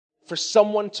for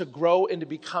someone to grow into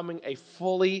becoming a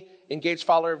fully engaged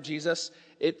follower of Jesus,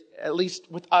 at least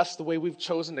with us, the way we've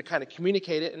chosen to kind of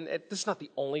communicate it, and this is not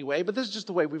the only way, but this is just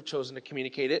the way we've chosen to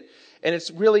communicate it, and it's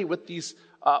really with these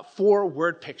 4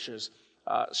 word pictures: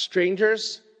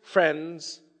 strangers,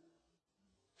 friends,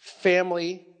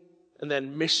 family, and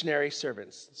then missionary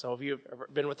servants. So if you've ever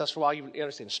been with us for a while, you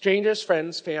understand. Strangers,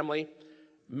 friends, family,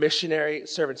 missionary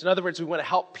servants. In other words, we want to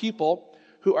help people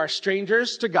who are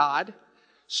strangers to God,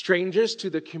 strangers to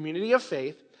the community of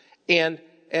faith, and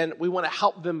we want to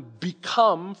help them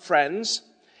become friends.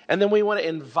 And then we want to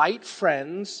invite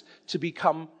friends to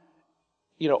become,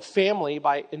 family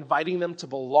by inviting them to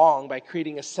belong, by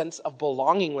creating a sense of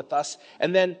belonging with us.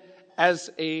 And then as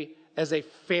a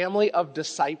family of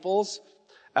disciples,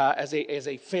 as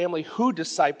a family who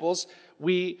disciples,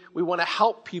 we want to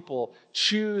help people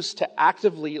choose to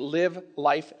actively live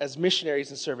life as missionaries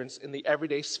and servants in the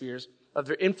everyday spheres of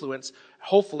their influence.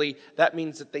 Hopefully, that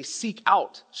means that they seek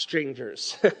out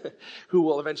strangers who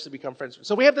will eventually become friends.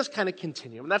 So we have this kind of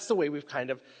continuum, and that's the way we've kind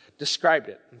of described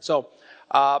it. And so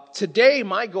today,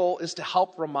 my goal is to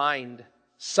help remind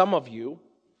some of you,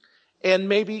 and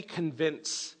maybe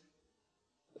convince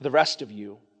the rest of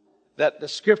you, that the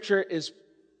Scripture is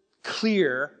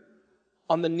clear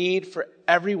on the need for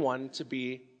everyone to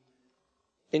be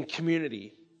in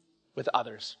community with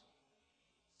others.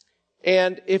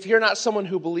 And if you're not someone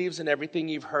who believes in everything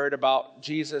you've heard about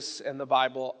Jesus and the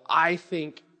Bible, I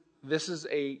think this is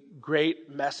a great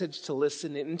message to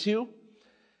listen into.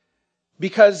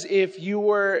 Because if you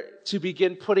were to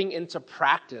begin putting into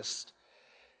practice,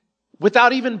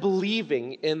 without even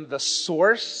believing in the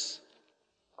source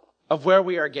of where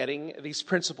we are getting these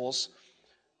principles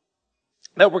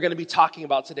that we're going to be talking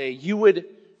about today, you would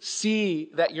see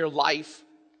that your life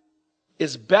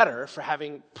is better for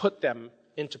having put them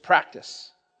into practice.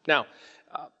 Now,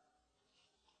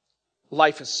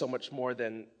 life is so much more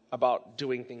than about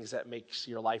doing things that makes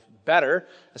your life better,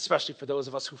 especially for those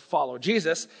of us who follow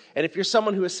Jesus. And if you're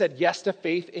someone who has said yes to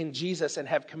faith in Jesus and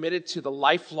have committed to the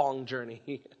lifelong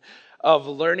journey of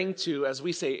learning to, as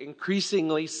we say,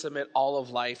 increasingly submit all of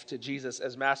life to Jesus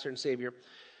as Master and Savior,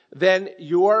 then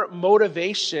your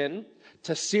motivation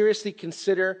to seriously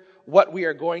consider what we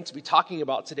are going to be talking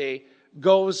about today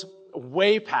goes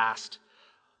way past,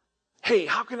 hey,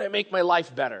 how can I make my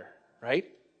life better, right?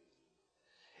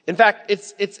 In fact,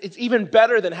 it's even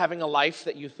better than having a life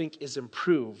that you think is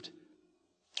improved.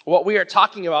 What we are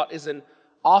talking about is an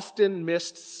often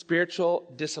missed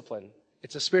spiritual discipline.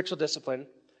 It's a spiritual discipline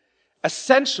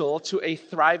essential to a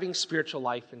thriving spiritual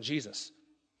life in Jesus.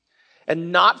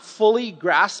 And not fully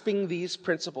grasping these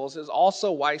principles is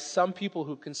also why some people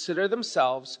who consider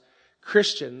themselves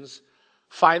Christians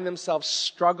find themselves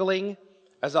struggling,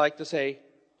 as I like to say,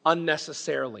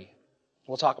 unnecessarily.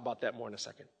 We'll talk about that more in a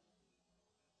second.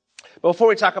 But before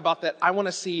we talk about that, I want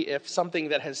to see if something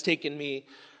that has taken me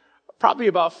probably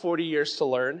about 40 years to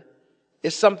learn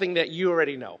is something that you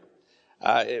already know.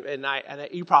 And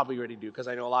you probably already do, because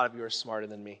I know a lot of you are smarter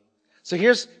than me. So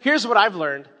here's what I've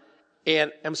learned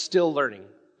and am still learning.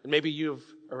 And maybe you've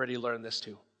already learned this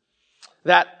too.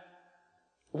 That,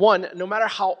 one, no matter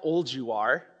how old you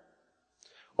are,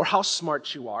 or how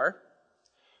smart you are,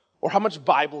 or how much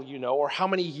Bible you know, or how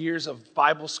many years of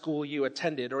Bible school you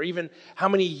attended, or even how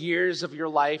many years of your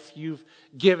life you've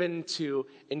given to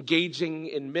engaging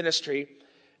in ministry,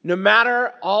 no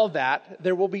matter all that,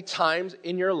 there will be times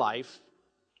in your life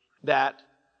that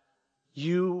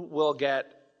you will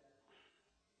get,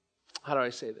 how do I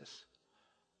say this?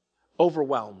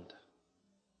 Overwhelmed.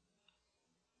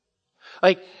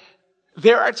 Like,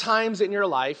 there are times in your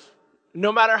life,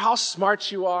 no matter how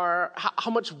smart you are,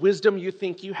 how much wisdom you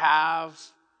think you have,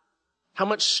 how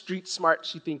much street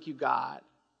smarts you think you got,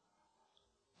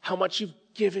 how much you've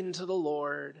given to the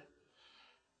Lord,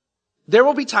 there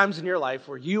will be times in your life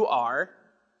where you are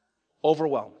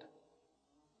overwhelmed.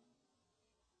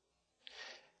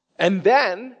 And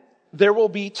then there will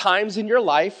be times in your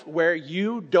life where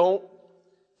you don't,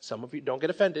 some of you don't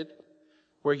get offended,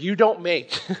 where you don't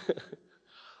make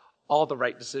all the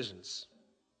right decisions.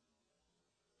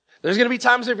 There's going to be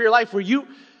times of your life where you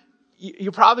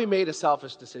probably made a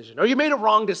selfish decision, or you made a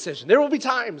wrong decision. There will be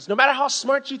times, no matter how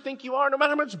smart you think you are, no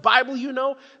matter how much Bible you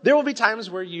know, there will be times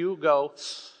where you go,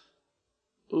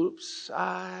 oops,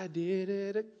 I did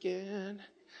it again.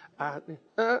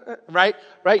 Right?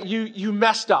 You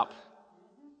messed up.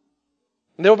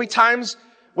 And there will be times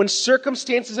when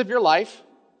circumstances of your life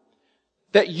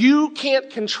that you can't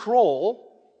control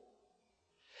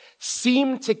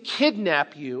seem to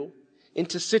kidnap you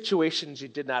into situations you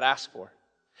did not ask for.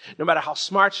 No matter how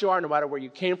smart you are, no matter where you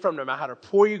came from, no matter how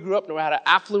poor you grew up, no matter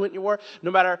how affluent you were,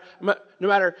 no matter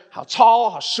how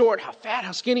tall, how short, how fat,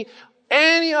 how skinny,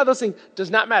 any of those things does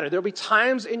not matter. There will be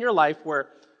times in your life where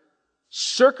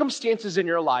circumstances in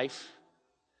your life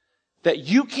that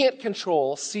you can't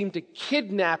control seem to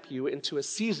kidnap you into a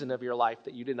season of your life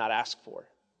that you did not ask for.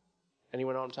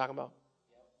 Anyone know what I'm talking about?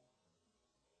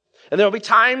 And there will be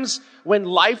times when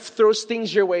life throws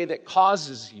things your way that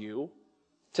causes you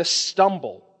to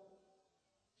stumble.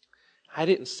 I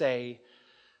didn't say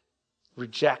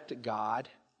reject God,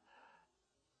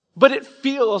 but it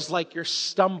feels like you're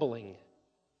stumbling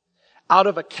out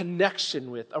of a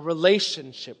connection with, a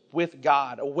relationship with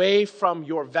God, away from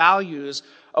your values,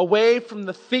 away from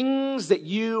the things that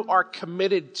you are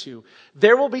committed to.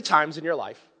 There will be times in your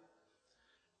life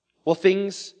where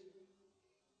things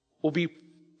will be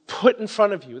put in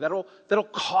front of you that'll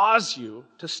cause you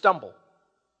to stumble.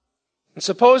 And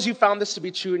suppose you found this to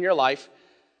be true in your life,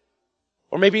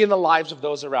 or maybe in the lives of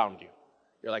those around you.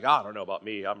 You're like, I don't know about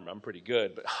me. I'm pretty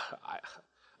good, but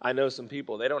I know some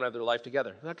people, they don't have their life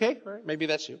together. Okay, all right, maybe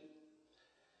that's you.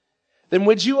 Then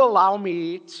would you allow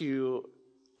me to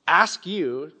ask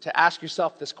you to ask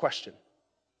yourself this question?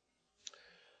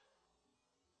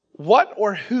 What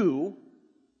or who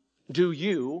do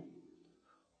you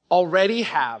already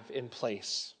have in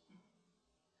place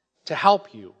to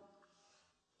help you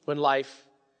when life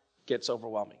gets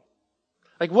overwhelming?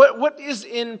 Like what is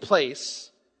in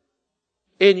place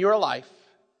in your life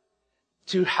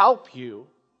to help you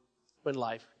when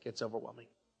life gets overwhelming?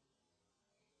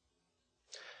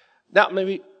 Now,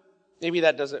 maybe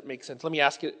that doesn't make sense. Let me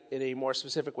ask it in a more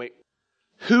specific way.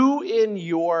 Who in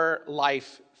your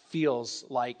life feels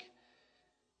like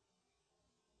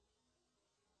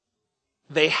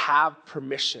they have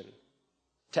permission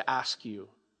to ask you,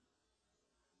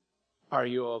 are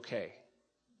you okay?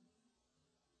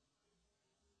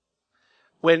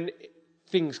 When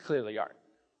things clearly aren't.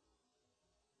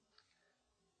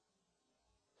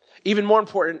 Even more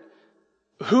important,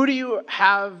 who do you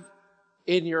have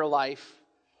in your life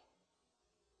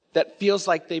that feels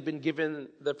like they've been given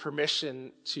the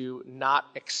permission to not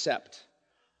accept?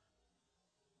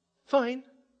 Fine.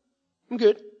 I'm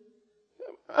good.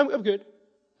 I'm good.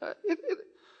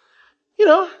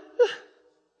 It's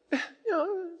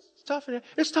tough.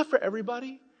 It's tough for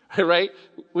everybody, right?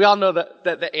 We all know that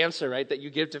the answer, right, that you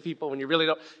give to people when you really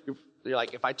don't. You're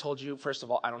like, if I told you, first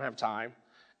of all, I don't have time,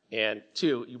 and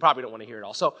two, you probably don't want to hear it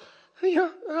all. So,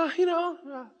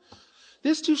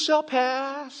 this too shall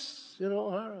pass.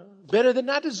 Better than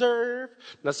I deserve.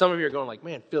 Now, some of you are going like,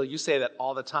 man, Phil, you say that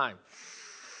all the time.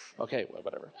 Okay, well,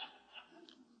 whatever.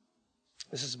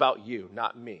 This is about you,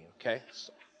 not me, okay?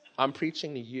 So I'm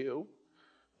preaching to you.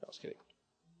 No, I was kidding.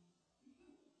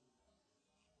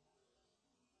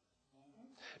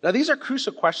 Now, these are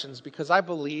crucial questions because I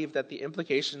believe that the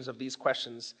implications of these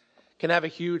questions can have a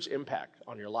huge impact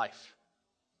on your life.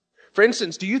 For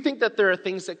instance, do you think that there are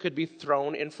things that could be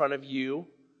thrown in front of you?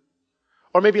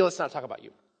 Or maybe let's not talk about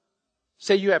you.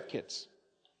 Say you have kids,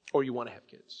 or you want to have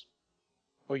kids,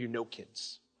 or you know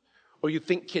kids, or you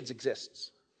think kids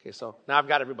exist. Okay, so now I've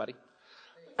got everybody.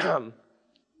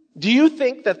 Do you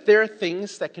think that there are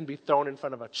things that can be thrown in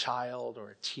front of a child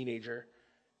or a teenager?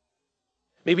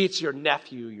 Maybe it's your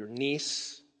nephew, your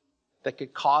niece, that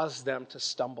could cause them to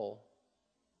stumble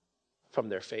from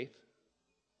their faith,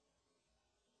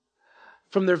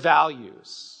 from their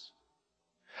values,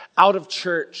 out of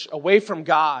church, away from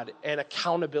God and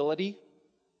accountability.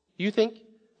 Do you think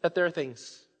that there are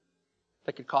things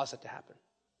that could cause that to happen?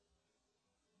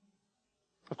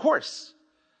 Of course,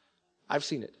 I've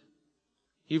seen it.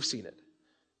 You've seen it.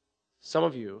 Some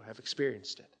of you have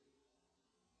experienced it.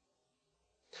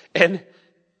 And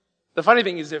the funny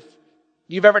thing is, if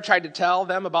you've ever tried to tell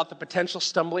them about the potential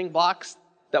stumbling blocks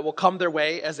that will come their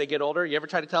way as they get older, you ever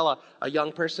try to tell a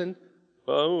young person,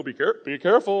 oh, be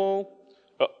careful.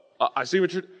 I see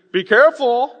what you're, be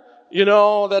careful.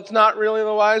 That's not really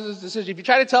the wisest decision. If you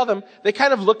try to tell them, they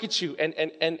kind of look at you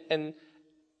and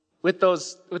with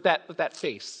that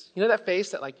face. You know that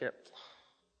face that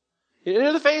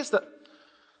the face that,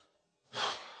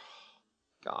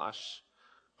 gosh,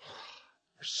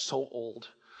 you're so old.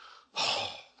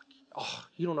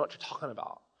 You don't know what you're talking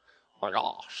about. Oh my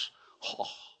gosh.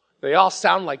 They all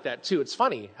sound like that too. It's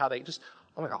funny how they just,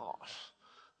 oh my gosh.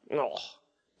 No,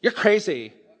 you're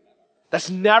crazy. That's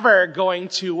never going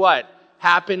to what?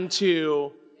 Happen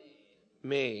to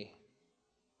me.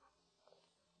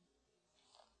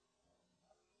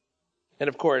 And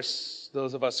of course,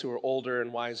 those of us who are older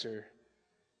and wiser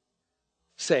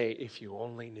say, if you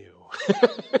only knew.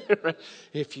 Right?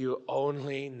 If you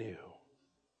only knew.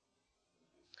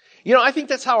 I think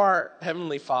that's how our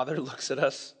Heavenly Father looks at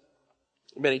us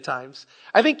many times.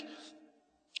 I think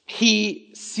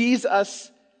he sees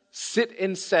us sit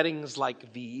in settings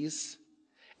like these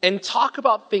and talk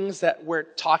about things that we're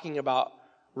talking about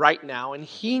right now. And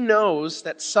he knows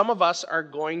that some of us are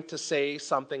going to say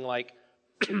something like,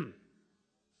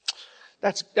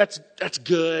 that's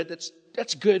good.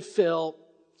 That's good, Phil.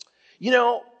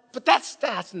 But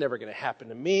that's never going to happen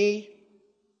to me.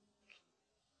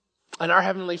 And our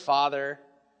Heavenly Father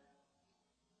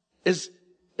is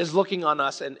looking on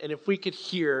us, and if we could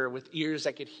hear with ears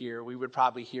that could hear, we would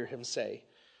probably hear him say,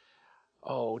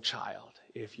 "Oh, child,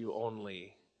 if you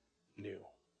only knew."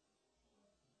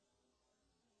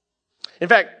 In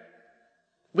fact,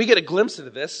 we get a glimpse into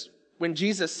this when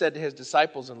Jesus said to his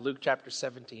disciples in Luke chapter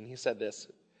 17, he said this.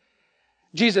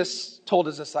 Jesus told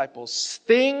his disciples,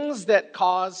 "Things that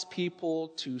cause people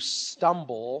to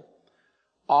stumble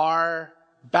are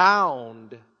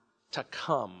bound to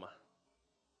come."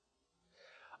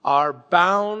 Are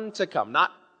bound to come.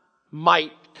 Not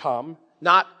might come.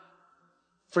 Not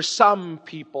for some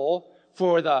people,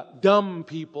 for the dumb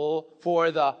people,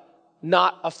 for the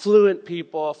not affluent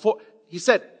people. He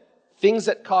said, things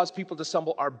that cause people to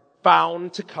stumble are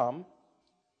bound to come.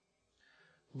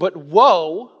 But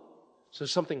woe, so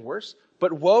something worse,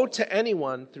 but woe to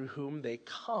anyone through whom they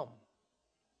come.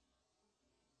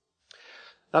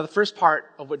 Now, the first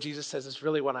part of what Jesus says is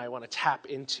really what I want to tap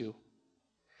into.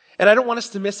 And I don't want us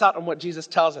to miss out on what Jesus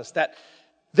tells us, that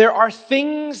there are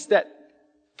things that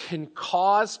can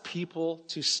cause people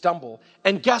to stumble.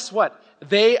 And guess what?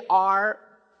 They are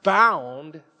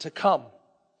bound to come.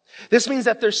 This means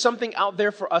that there's something out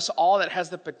there for us all that has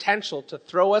the potential to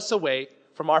throw us away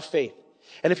from our faith.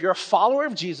 And if you're a follower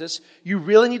of Jesus, you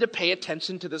really need to pay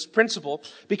attention to this principle,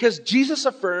 because Jesus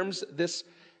affirms this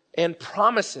and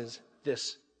promises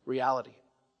this reality.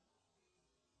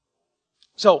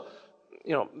 So,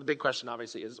 the big question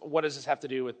obviously is, what does this have to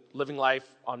do with living life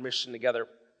on mission together?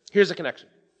 Here's a connection.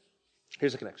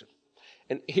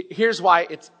 And here's why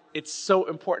it's so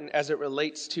important as it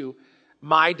relates to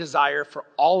my desire for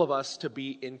all of us to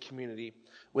be in community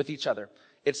with each other.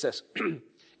 It's this.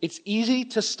 It's easy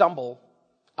to stumble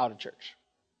out of church.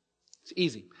 It's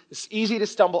easy. It's easy to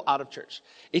stumble out of church.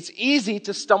 It's easy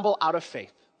to stumble out of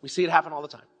faith. We see it happen all the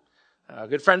time.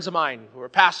 Good friends of mine who are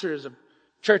pastors of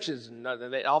churches, and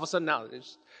they, all of a sudden now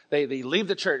they leave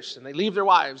the church and they leave their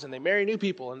wives and they marry new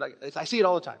people, and I see it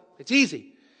all the time. It's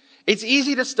easy. It's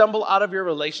easy to stumble out of your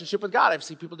relationship with God. I've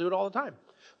seen people do it all the time.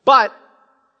 But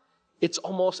it's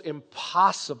almost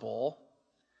impossible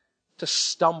to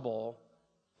stumble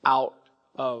out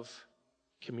of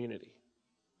community.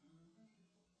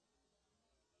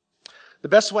 The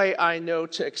best way I know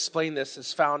to explain this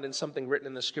is found in something written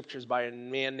in the scriptures by a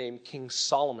man named King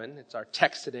Solomon. It's our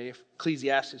text today,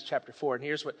 Ecclesiastes chapter 4. And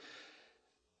here's what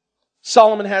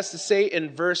Solomon has to say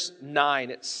in verse 9.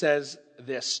 It says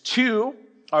this: "Two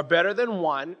are better than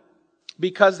one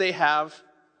because they have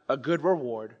a good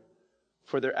reward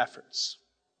for their efforts."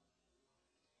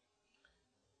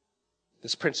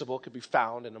 This principle could be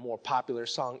found in a more popular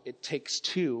song, "It Takes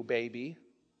Two, Baby."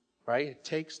 Right? It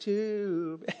takes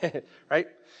two. Right?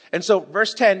 And so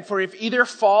verse 10, "For if either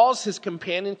falls, his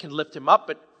companion can lift him up,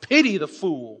 but pity the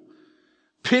fool.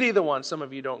 Pity the one." Some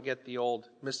of you don't get the old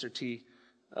Mr. T.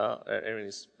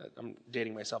 I'm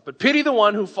dating myself. "But pity the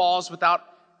one who falls without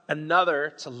another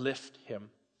to lift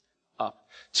him up.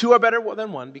 Two are better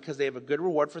than one because they have a good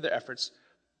reward for their efforts.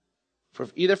 For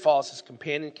if either falls, his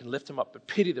companion can lift him up, but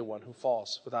pity the one who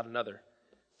falls without another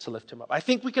to lift him up." I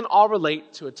think we can all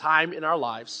relate to a time in our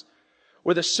lives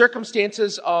where the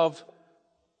circumstances of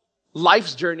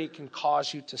life's journey can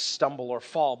cause you to stumble or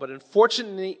fall. But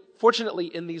fortunately,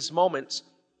 in these moments,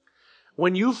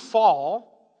 when you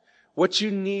fall, what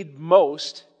you need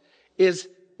most is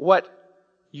what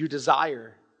you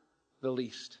desire the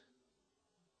least.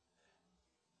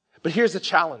 But here's the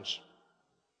challenge.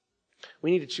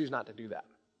 We need to choose not to do that.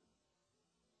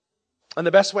 And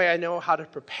the best way I know how to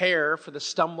prepare for the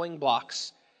stumbling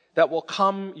blocks that will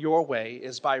come your way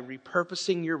is by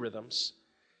repurposing your rhythms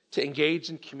to engage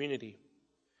in community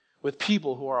with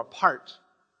people who are a part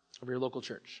of your local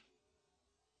church.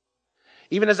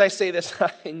 Even as I say this,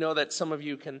 I know that some of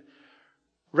you can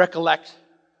recollect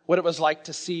what it was like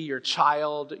to see your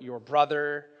child, your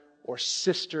brother, or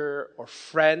sister, or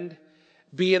friend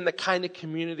be in the kind of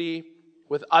community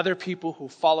with other people who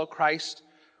follow Christ,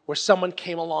 where someone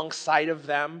came alongside of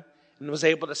them and was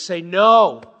able to say,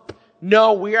 no,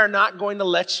 we are not going to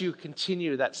let you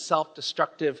continue that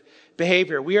self-destructive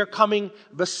behavior. We are coming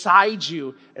beside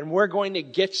you, and we're going to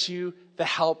get you the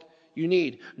help you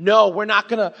need. No, we're not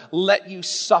going to let you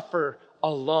suffer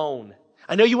alone.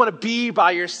 I know you want to be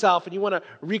by yourself and you want to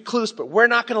recluse, but we're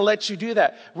not going to let you do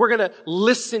that. We're going to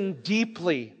listen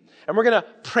deeply and we're going to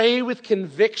pray with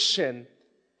conviction.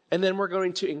 And then we're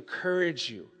going to encourage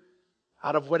you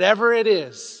out of whatever it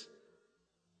is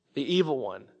the evil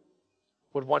one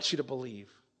would want you to believe.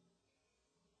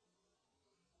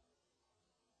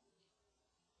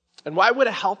 And why would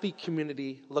a healthy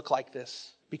community look like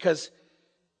this? Because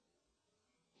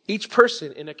each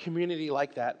person in a community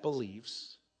like that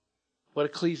believes what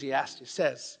Ecclesiastes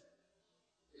says.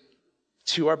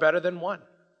 Two are better than one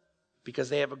because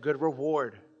they have a good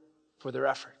reward for their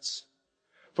efforts.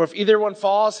 For if either one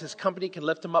falls, his company can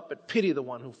lift him up, but pity the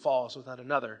one who falls without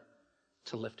another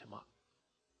to lift him up.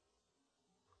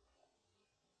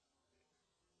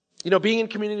 You know, being in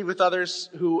community with others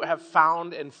who have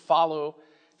found and follow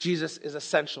Jesus is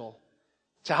essential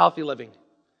to healthy living.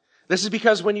 This is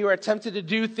because when you are tempted to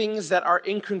do things that are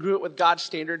incongruent with God's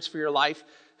standards for your life,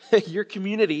 your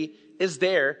community is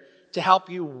there to help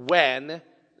you when,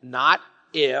 not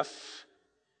if,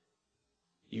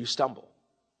 you stumble.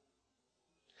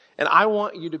 And I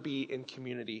want you to be in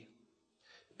community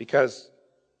because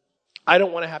I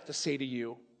don't want to have to say to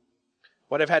you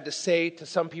what I've had to say to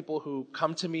some people who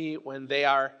come to me when they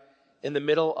are in the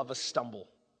middle of a stumble.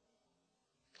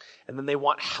 And then they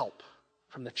want help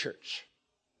from the church.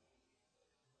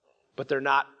 But they're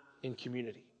not in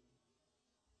community.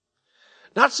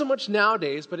 Not so much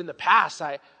nowadays, but in the past,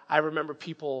 I remember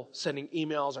people sending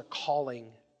emails or calling.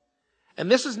 And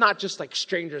this is not just like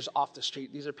strangers off the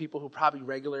street. These are people who probably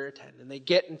regularly attend. And they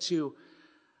get into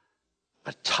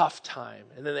a tough time.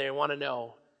 And then they want to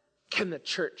know, can the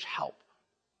church help?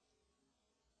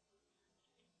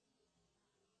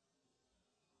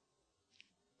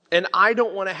 And I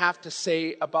don't want to have to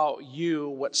say about you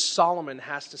what Solomon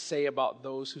has to say about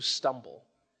those who stumble,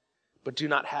 but do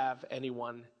not have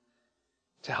anyone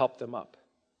to help them up.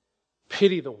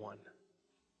 Pity the one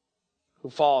who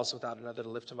falls without another to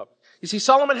lift him up. You see,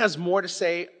 Solomon has more to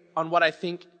say on what I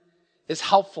think is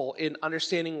helpful in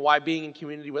understanding why being in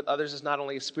community with others is not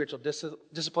only a spiritual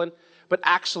discipline, but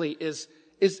actually is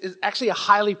actually a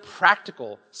highly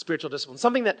practical spiritual discipline.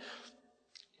 Something that,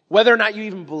 whether or not you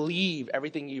even believe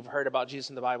everything you've heard about Jesus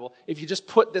in the Bible, if you just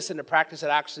put this into practice, it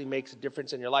actually makes a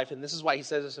difference in your life. And this is why he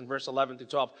says this in verse 11 through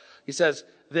 12. He says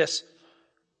this,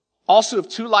 also if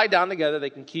two lie down together, they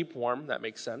can keep warm. That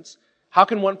makes sense. How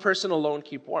can one person alone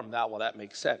keep warm? That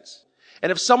makes sense.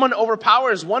 And if someone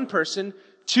overpowers one person,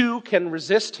 two can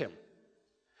resist him.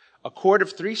 A cord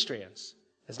of 3 strands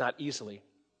is not easily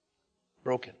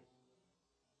broken.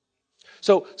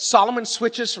 So Solomon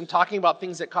switches from talking about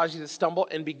things that cause you to stumble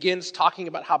and begins talking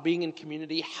about how being in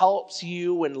community helps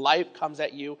you when life comes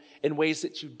at you in ways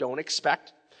that you don't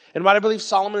expect. And what I believe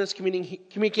Solomon is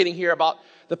communicating here about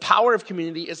the power of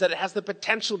community is that it has the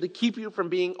potential to keep you from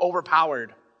being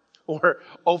overpowered or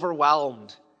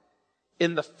overwhelmed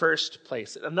in the first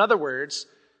place. In other words,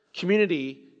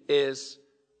 community is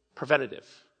preventative.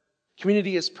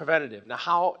 Community is preventative. Now,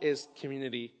 how is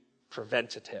community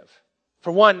preventative?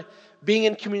 For one, being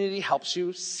in community helps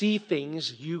you see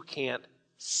things you can't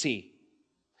see.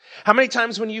 How many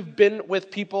times when you've been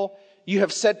with people, you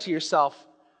have said to yourself,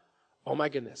 oh my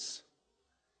goodness,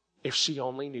 if she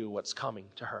only knew what's coming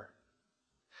to her.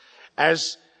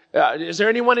 Is there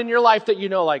anyone in your life that you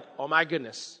know like, oh my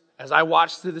goodness, as I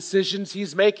watch the decisions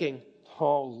he's making,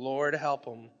 oh Lord help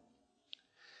him.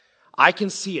 I can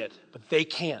see it, but they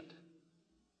can't.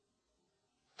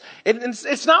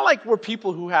 It's not like we're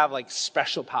people who have like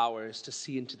special powers to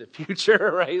see into the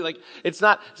future, right? Like it's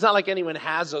not like anyone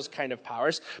has those kind of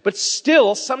powers, but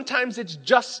still sometimes it's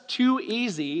just too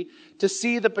easy to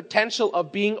see the potential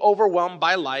of being overwhelmed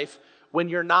by life when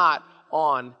you're not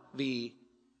on the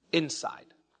inside.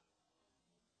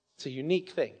 It's a unique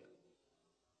thing.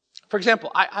 For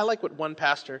example, I like what one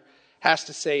pastor has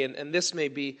to say, and this may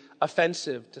be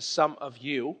offensive to some of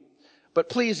you, but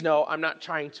please know I'm not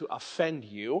trying to offend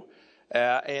you.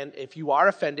 And if you are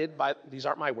offended by, these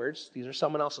aren't my words, these are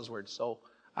someone else's words. So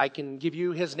I can give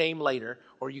you his name later,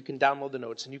 or you can download the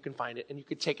notes and you can find it and you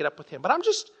can take it up with him. But I'm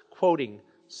just quoting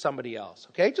somebody else,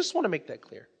 okay? Just want to make that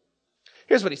clear.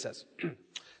 Here's what he says.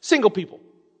 Single people.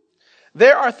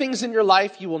 There are things in your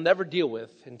life you will never deal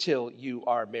with until you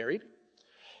are married.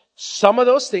 Some of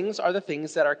those things are the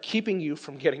things that are keeping you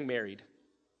from getting married.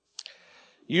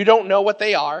 You don't know what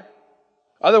they are.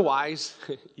 Otherwise,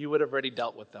 you would have already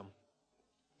dealt with them.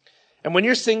 And when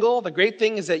you're single, the great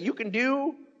thing is that you can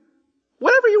do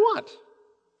whatever you want.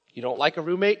 You don't like a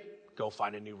roommate? Go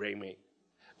find a new roommate.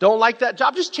 Don't like that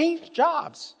job? Just change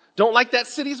jobs. Don't like that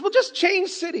cities? Well, just change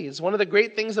cities. One of the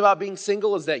great things about being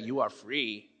single is that you are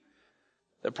free.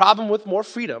 The problem with more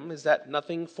freedom is that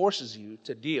nothing forces you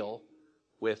to deal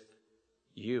with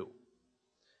you.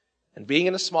 And being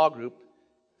in a small group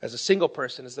as a single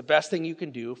person is the best thing you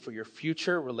can do for your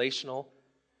relational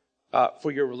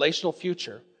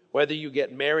future, whether you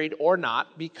get married or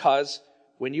not, because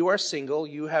when you are single,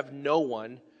 you have no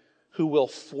one who will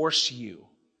force you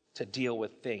to deal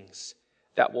with things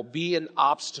that will be an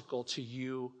obstacle to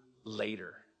you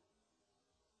later.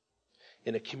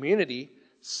 In a community,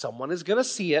 someone is going to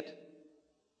see it,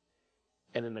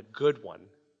 and in a good one,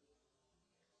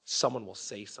 someone will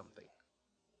say something.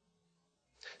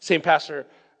 Same pastor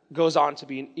goes on to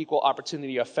be an equal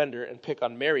opportunity offender and pick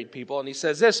on married people, and he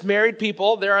says this: married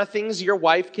people, there are things your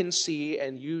wife can see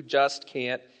and you just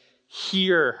can't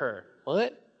hear her.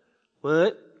 What?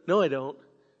 No, I don't.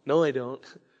 No, I don't.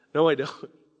 No, I don't.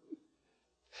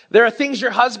 There are things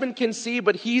your husband can see,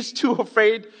 but he's too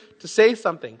afraid to say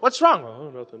something. What's wrong? Oh,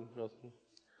 nothing.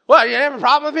 What, you have a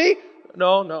problem with me?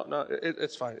 No,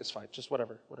 it's fine. Just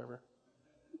whatever.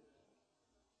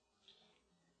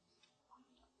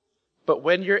 But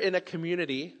when you're in a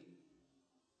community,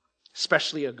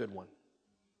 especially a good one,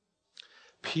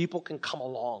 people can come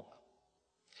along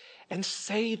and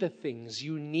say the things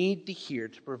you need to hear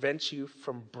to prevent you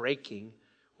from breaking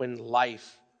when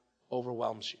life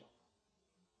overwhelms you.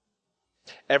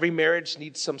 Every marriage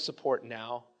needs some support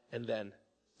now and then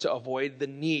to avoid the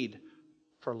need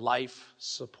for life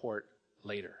support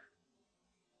later.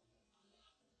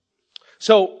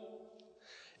 So,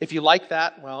 if you like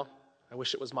that, well, I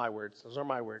wish it was my words. Those are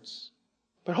my words.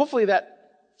 But hopefully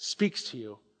that speaks to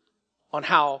you on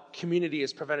how community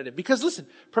is preventative. Because listen,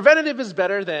 preventative is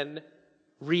better than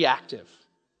reactive.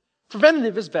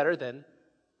 Preventative is better than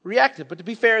reactive. But to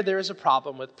be fair, there is a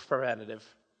problem with preventative.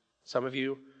 Some of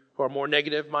you who are more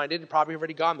negative-minded have probably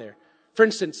already gone there. For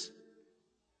instance,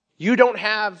 you don't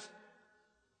have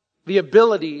the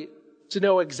ability to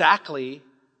know exactly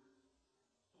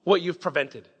what you've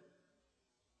prevented.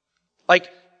 Like,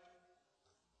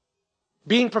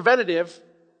 being preventative,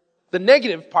 the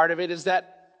negative part of it is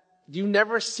that you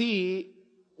never see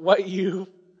what you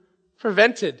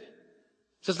prevented.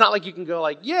 So it's not like you can go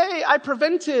like, yay, I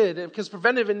prevented. Because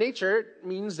preventive in nature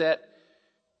means that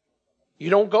you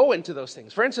don't go into those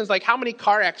things. For instance, like how many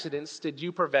car accidents did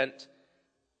you prevent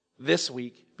this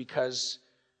week because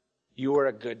you were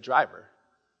a good driver?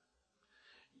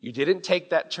 You didn't take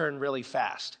that turn really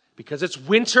fast because it's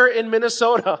winter in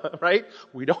Minnesota, right?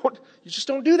 You just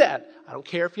don't do that. I don't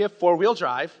care if you have four-wheel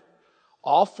drive.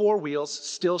 All four wheels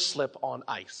still slip on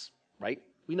ice, right?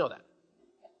 We know that.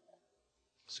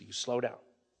 So you slow down.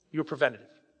 You're preventative.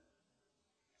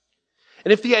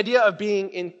 And if the idea of being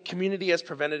in community as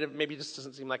preventative maybe just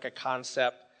doesn't seem like a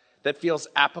concept that feels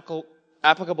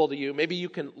applicable to you, maybe you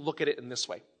can look at it in this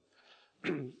way.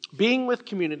 Being with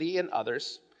community and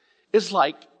others is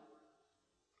like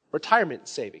retirement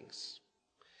savings.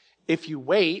 If you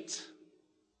wait,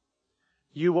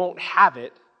 you won't have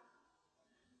it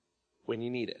when you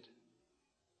need it.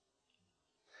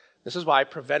 This is why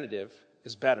preventative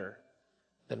is better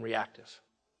than reactive.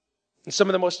 And some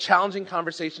of the most challenging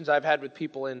conversations I've had with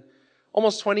people in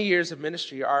almost 20 years of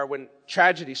ministry are when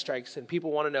tragedy strikes and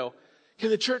people want to know, can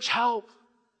the church help?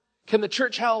 Can the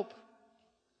church help?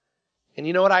 And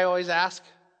you know what I always ask?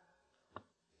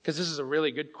 Because this is a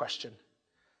really good question.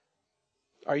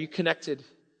 Are you connected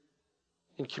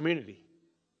in community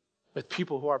with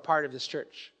people who are part of this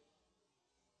church?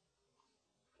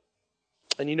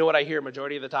 And you know what I hear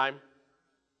majority of the time?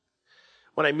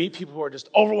 When I meet people who are just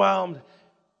overwhelmed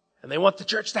and they want the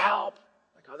church to help.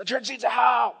 Like, oh, the church needs to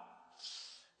help.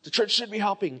 The church should be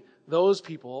helping. Those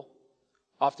people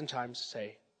oftentimes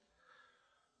say,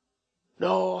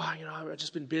 no, I've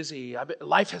just been busy.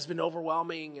 Life has been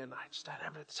overwhelming and I just don't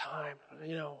have the time,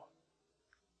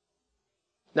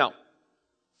 Now,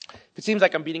 if it seems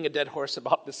like I'm beating a dead horse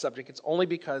about this subject, it's only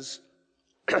because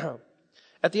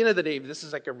at the end of the day, this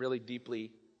is like a really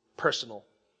deeply personal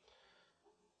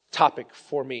topic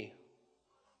for me.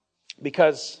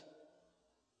 Because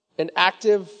an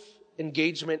active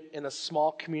engagement in a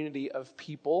small community of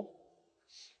people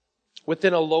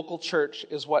within a local church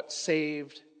is what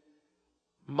saved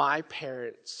my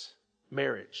parents'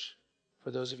 marriage,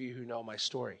 for those of you who know my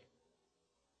story.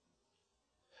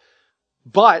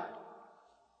 But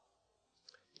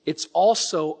it's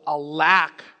also a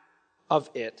lack of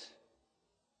it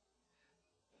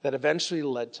that eventually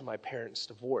led to my parents'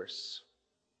 divorce.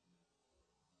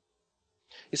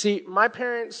 You see, my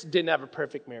parents didn't have a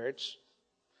perfect marriage,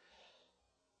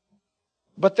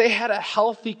 but they had a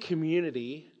healthy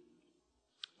community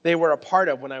they were a part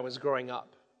of when I was growing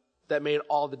up that made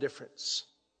all the difference.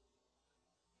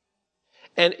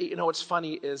 And what's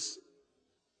funny is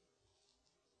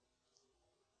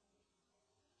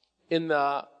in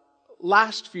the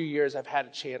last few years, I've had a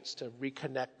chance to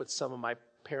reconnect with some of my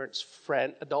parents'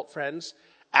 adult friends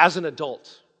as an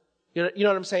adult. You know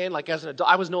what I'm saying? Like as an adult,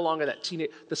 I was no longer that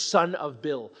teenage, the son of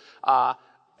Bill.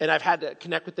 And I've had to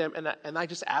connect with them, and I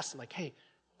just asked them, like, hey,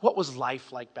 what was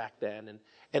life like back then?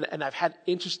 And I've had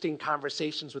interesting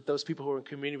conversations with those people who were in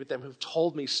community with them who've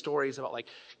told me stories about, like,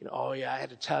 oh yeah, I had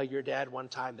to tell your dad one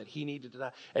time that he needed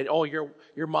to, and oh, your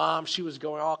mom, she was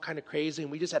going all kind of crazy,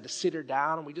 and we just had to sit her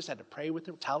down, and we just had to pray with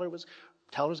her, tell her was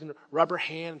going to rub her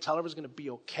hand, and tell her it was going to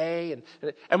be okay, and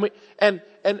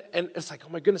it's like, oh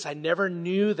my goodness, I never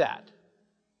knew that.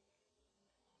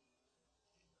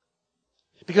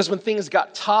 Because when things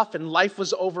got tough and life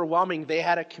was overwhelming, they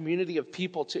had a community of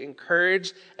people to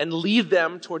encourage and lead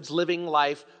them towards living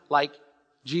life like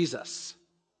Jesus.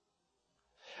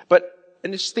 But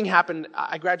an interesting thing happened.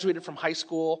 I graduated from high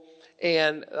school,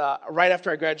 and right after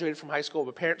I graduated from high school,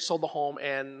 my parents sold the home,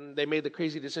 and they made the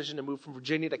crazy decision to move from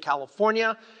Virginia to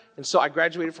California. And so I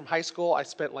graduated from high school. I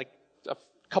spent like a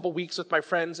couple weeks with my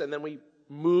friends, and then we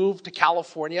moved to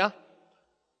California.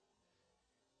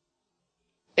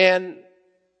 And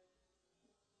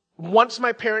once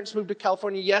my parents moved to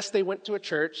California, yes, they went to a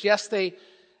church. Yes, they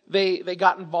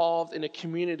got involved in a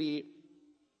community.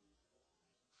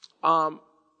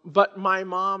 But my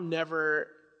mom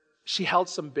she held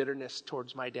some bitterness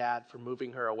towards my dad for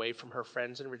moving her away from her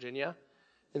friends in Virginia.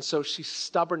 And so she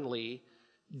stubbornly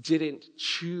didn't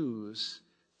choose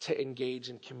to engage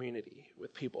in community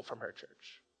with people from her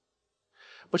church.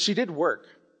 But she did work,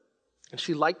 and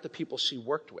she liked the people she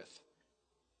worked with.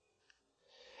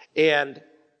 And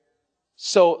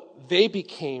so they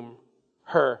became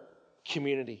her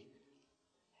community.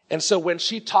 And so when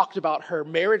she talked about her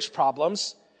marriage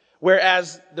problems,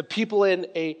 whereas the people in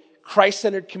a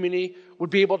Christ-centered community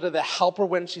would be able to help her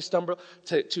when she stumbled,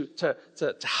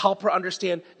 to help her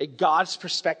understand a God's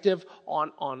perspective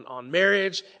on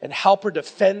marriage and help her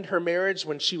defend her marriage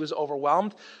when she was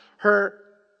overwhelmed, her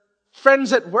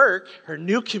friends at work, her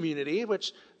new community,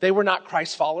 which they were not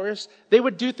Christ followers, they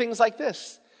would do things like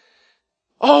this.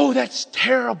 Oh, that's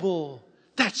terrible.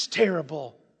 That's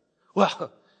terrible.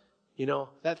 Well,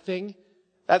 that thing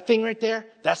right there,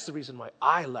 that's the reason why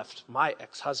I left my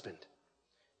ex-husband.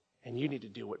 And you need to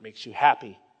do what makes you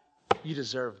happy. You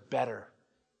deserve better.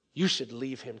 You should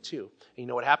leave him too. And you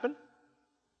know what happened?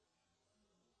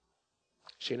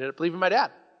 She ended up leaving my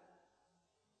dad.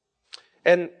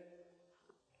 And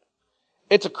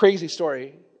it's a crazy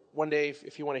story. One day,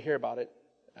 if you want to hear about it,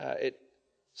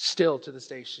 still to this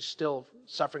day, she's still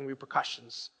suffering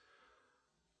repercussions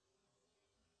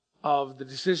of the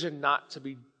decision not to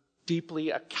be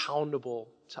deeply accountable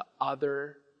to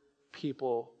other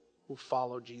people who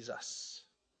follow Jesus.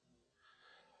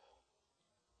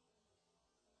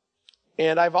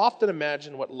 And I've often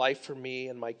imagined what life for me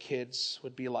and my kids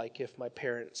would be like if my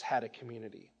parents had a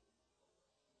community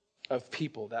of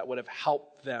people that would have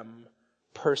helped them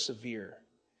persevere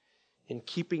in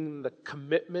keeping the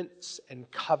commitments and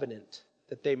covenant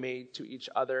that they made to each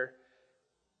other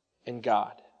and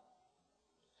God,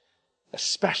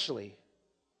 especially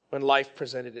when life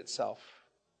presented itself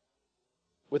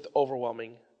with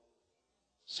overwhelming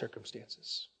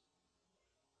circumstances.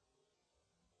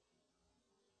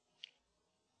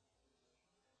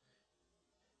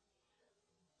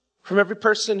 From every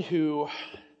person who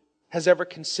has ever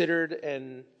considered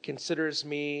and considers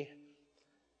me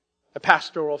a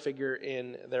pastoral figure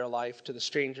in their life, to the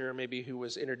stranger maybe who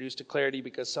was introduced to Clarity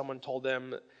because someone told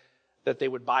them that they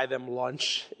would buy them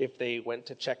lunch if they went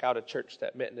to check out a church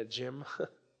that met in a gym.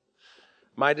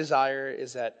 My desire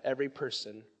is that every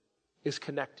person is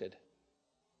connected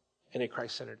in a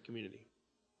Christ-centered community.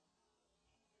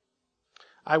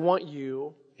 I want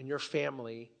you and your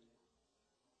family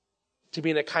to be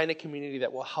in a kind of community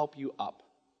that will help you up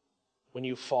when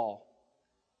you fall,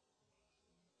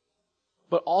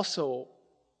 but also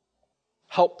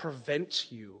help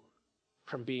prevent you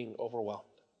from being overwhelmed.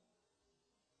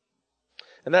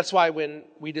 And that's why when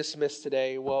we dismiss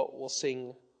today, we'll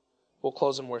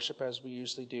close in worship as we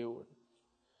usually do.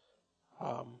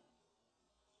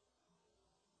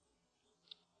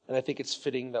 And I think it's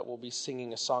fitting that we'll be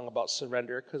singing a song about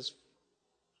surrender, because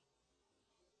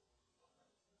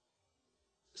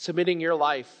submitting your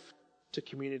life to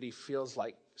community feels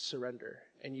like surrender,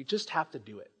 and you just have to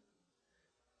do it.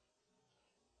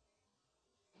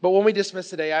 But when we dismiss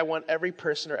today, I want every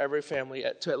person or every family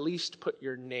to at least put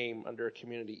your name under a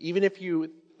community. Even if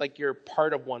you're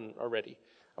part of one already.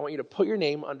 I want you to put your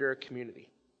name under a community.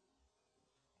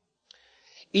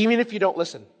 Even if you don't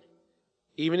listen.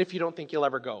 Even if you don't think you'll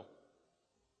ever go.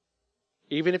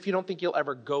 even if you don't think you'll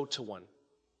ever go to one.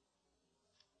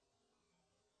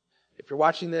 If you're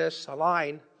watching this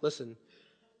online, listen,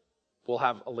 we'll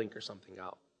have a link or something.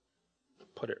 I'll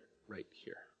put it right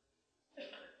here.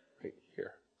 Right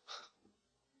here.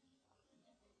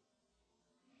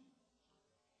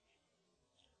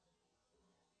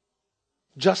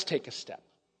 Just take a step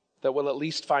that will at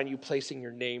least find you placing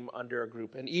your name under a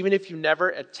group. And even if you never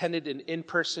attended an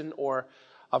in-person or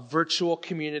a virtual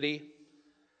community,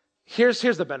 here's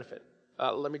the benefit.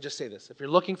 Let me just say this. If you're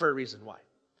looking for a reason why,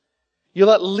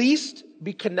 you'll at least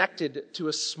be connected to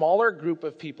a smaller group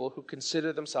of people who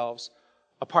consider themselves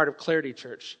a part of Clarity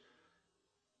Church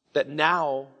that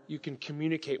now you can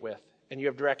communicate with and you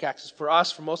have direct access. For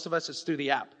us, for most of us, it's through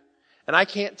the app. And I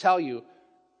can't tell you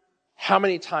how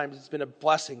many times it's been a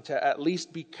blessing to at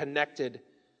least be connected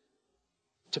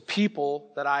to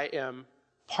people that I am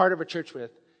part of a church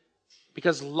with,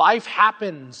 because life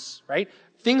happens, right?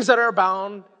 Things that are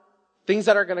bound, things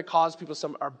that are going to cause people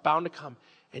some are bound to come.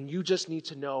 And you just need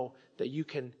to know that you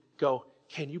can go,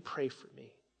 can you pray for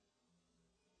me?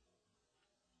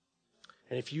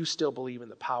 And if you still believe in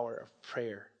the power of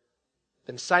prayer,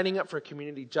 then signing up for a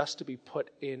community just to be put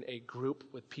in a group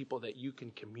with people that you can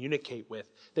communicate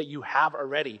with, that you have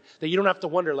already, that you don't have to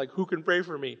wonder, like, who can pray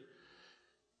for me?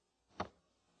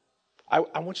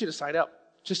 I want you to sign up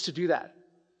just to do that.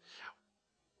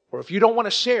 Or if you don't want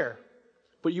to share,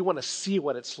 but you want to see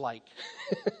what it's like,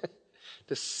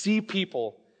 to see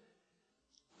people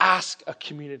ask a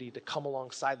community to come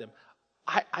alongside them,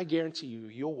 I guarantee you,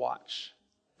 you'll watch.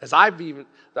 As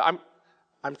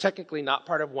I'm technically not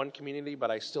part of one community,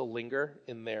 but I still linger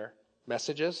in their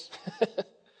messages.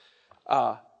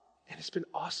 And it's been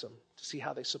awesome to see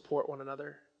how they support one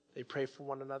another. They pray for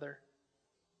one another.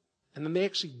 And then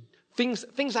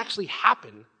things actually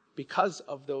happen because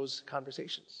of those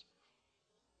conversations.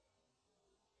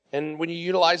 And when you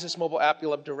utilize this mobile app,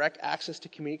 you'll have direct access to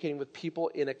communicating with people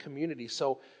in a community.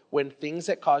 So when things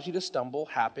that cause you to stumble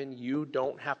happen, you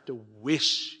don't have to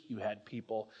wish you had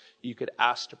people you could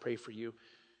ask to pray for you.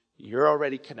 You're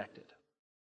already connected.